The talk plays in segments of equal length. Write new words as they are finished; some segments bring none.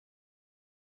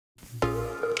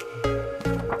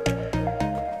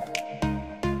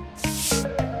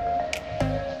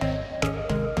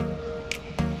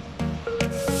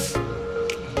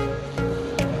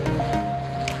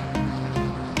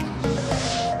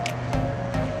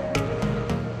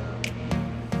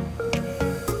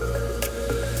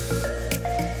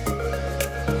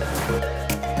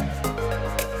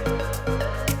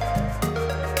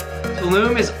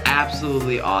Tulum is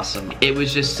absolutely awesome. It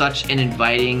was just such an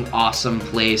inviting, awesome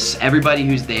place. Everybody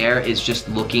who's there is just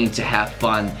looking to have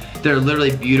fun. There are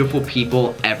literally beautiful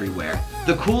people everywhere.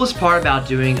 The coolest part about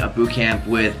doing a boot camp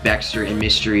with Beckster and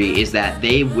Mystery is that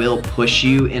they will push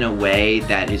you in a way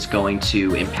that is going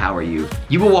to empower you.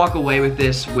 You will walk away with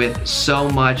this with so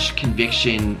much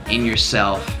conviction in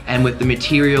yourself and with the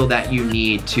material that you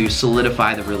need to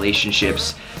solidify the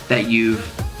relationships that you've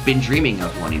been dreaming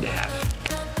of wanting to have.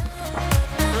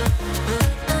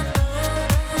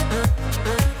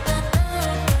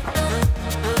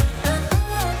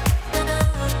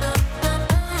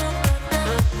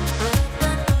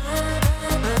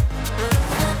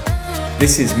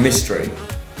 This is Mystery,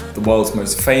 the world's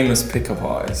most famous pickup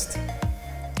artist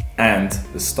and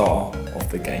the star of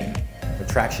the game.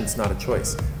 Attraction's not a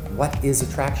choice. What is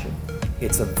attraction?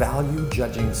 It's a value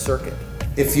judging circuit.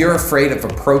 If you're afraid of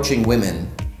approaching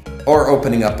women or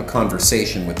opening up a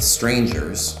conversation with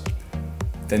strangers,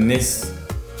 then this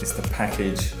is the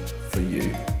package for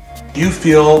you. You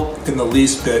feel in the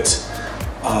least bit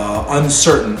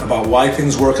uncertain about why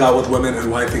things work out with women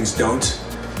and why things don't,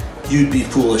 you'd be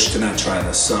foolish to not try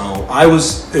this. So it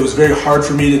was very hard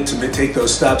for me to take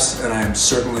those steps, and I am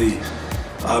certainly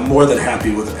more than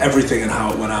happy with everything and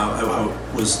how it went out, how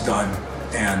it was done.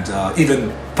 And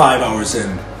even 5 hours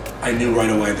in, I knew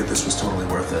right away that this was totally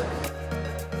worth it.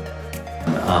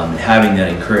 Having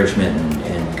that encouragement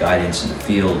and guidance in the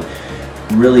field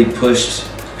really pushed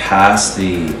past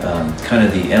the kind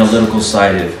of the analytical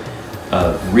side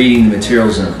of reading the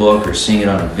materials in a book or seeing it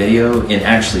on a video and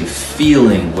actually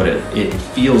feeling what it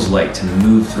feels like to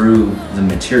move through the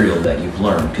material that you've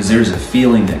learned, because there's a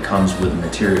feeling that comes with the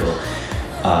material.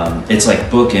 It's like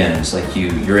bookends, like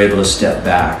you're able to step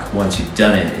back once you've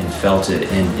done it and felt it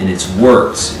and it's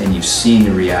worked and you've seen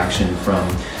the reaction from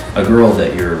a girl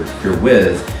that you're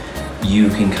with. You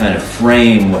can kind of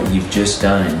frame what you've just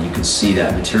done and you can see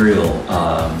that material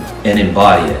and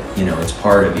embody it. You know, it's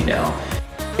part of you now.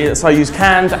 So I use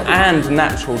canned and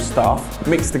natural stuff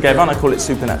mixed together, and I call it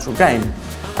Supernatural Game.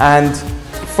 And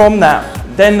from that,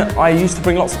 then I used to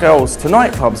bring lots of girls to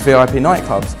nightclubs, VIP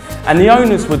nightclubs, and the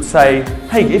owners would say,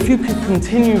 hey, if you could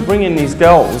continue bringing these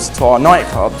girls to our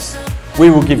nightclubs, we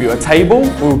will give you a table,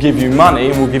 we will give you money,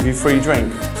 and we'll give you free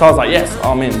drink. So I was like, yes,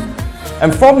 I'm in.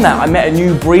 And from that, I met a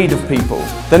new breed of people.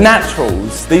 The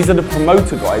naturals, these are the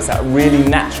promoter guys that are really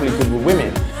naturally good with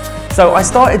women. So I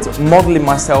started modelling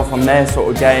myself on their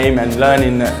sort of game and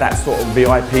learning that sort of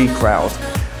VIP crowd.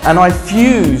 And I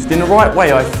fused, in the right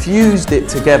way, I fused it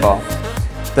together,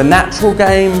 the natural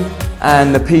game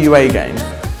and the PUA game.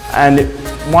 And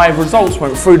my results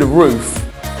went through the roof.